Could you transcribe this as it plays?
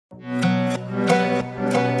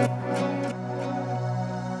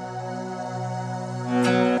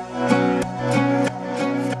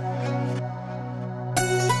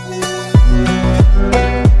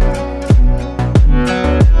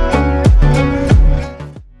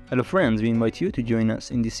Hello friends, we invite you to join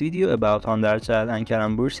us in this video about Hande ercel and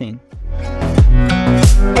kerem bursin.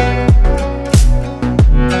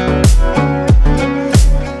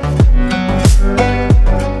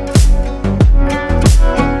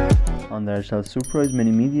 Hande ercel surprised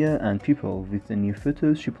many media and people with the new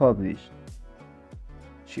photos she published.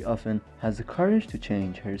 She often has the courage to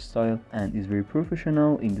change her style and is very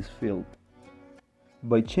professional in this field.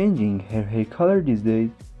 By changing her hair color these days,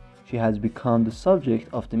 she has become the subject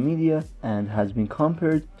of the media and has been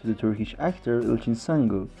compared to the Turkish actor Ilkin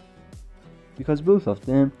Sangu, because both of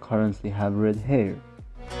them currently have red hair.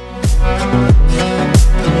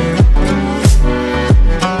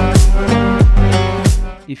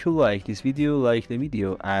 If you like this video, like the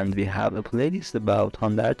video, and we have a playlist about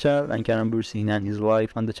Hande ercel and kerem bursin and his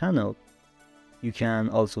life on the channel. You can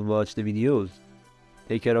also watch the videos.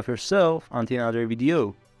 Take care of yourself until another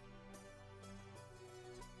video.